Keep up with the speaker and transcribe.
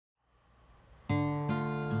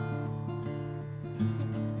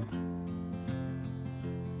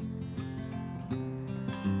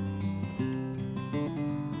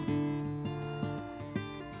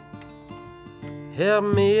help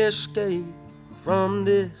me escape from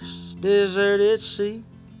this deserted sea.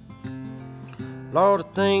 Lord, I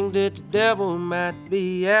think that the devil might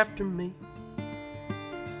be after me.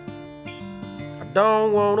 I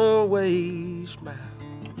don't want to waste my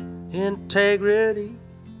integrity.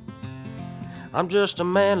 I'm just a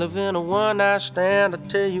man living a one-night stand. I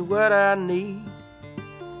tell you what I need.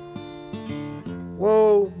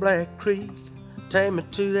 Whoa, Black Creek, take me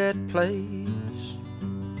to that place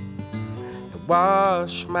and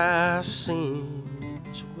wash my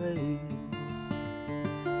sins away.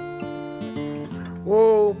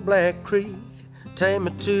 Whoa, Black Creek, take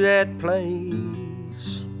me to that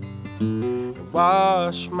place and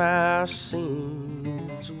wash my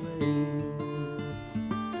sins away.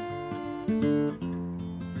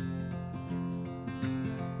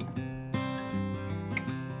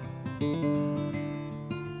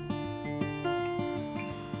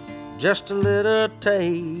 Just a little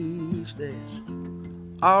taste, that's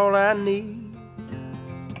all I need.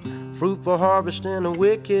 Fruitful harvest in a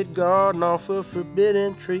wicked garden off a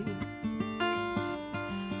forbidden tree.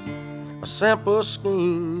 A simple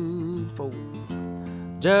scheme for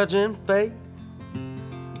judging fate.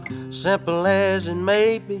 Simple as it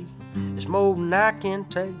may be, it's more than I can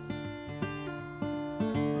take.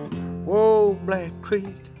 Whoa, Black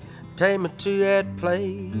Creek, take me to that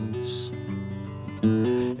place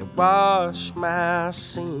and wash my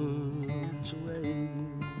sins away.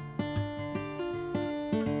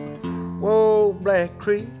 Whoa, Black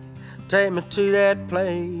Creek, take me to that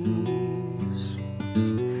place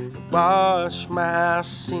and wash my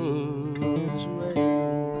sins away.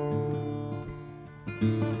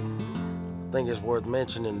 I think it's worth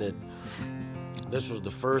mentioning that this was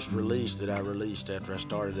the first release that I released after I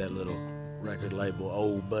started that little record label,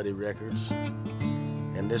 Old Buddy Records.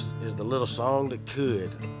 And this is the little song that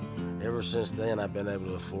could. Ever since then, I've been able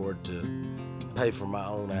to afford to pay for my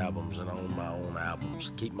own albums and own my own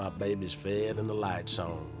albums, keep my babies fed and the lights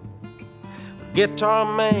on. Guitar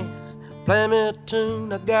man, play me a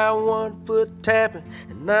tune. I got 1 foot tapping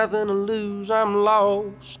and nothing to lose. I'm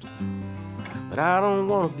lost, but I don't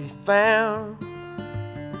want to be found.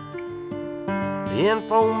 The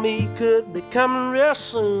info me could be coming real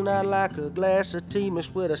soon. I'd like a glass of tea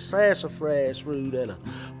mixed with a sassafras root and a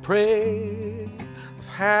prayer of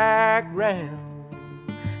high ground.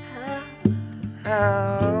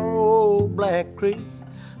 Oh, Black Creek,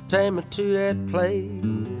 take me to that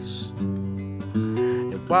place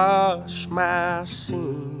and wash my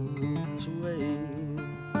sins away.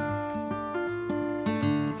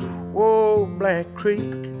 Oh, Black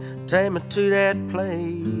Creek, take me to that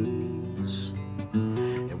place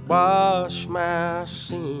and wash my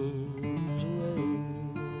sins away.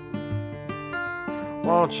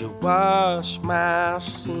 Won't you wash my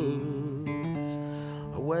sins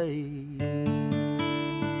away?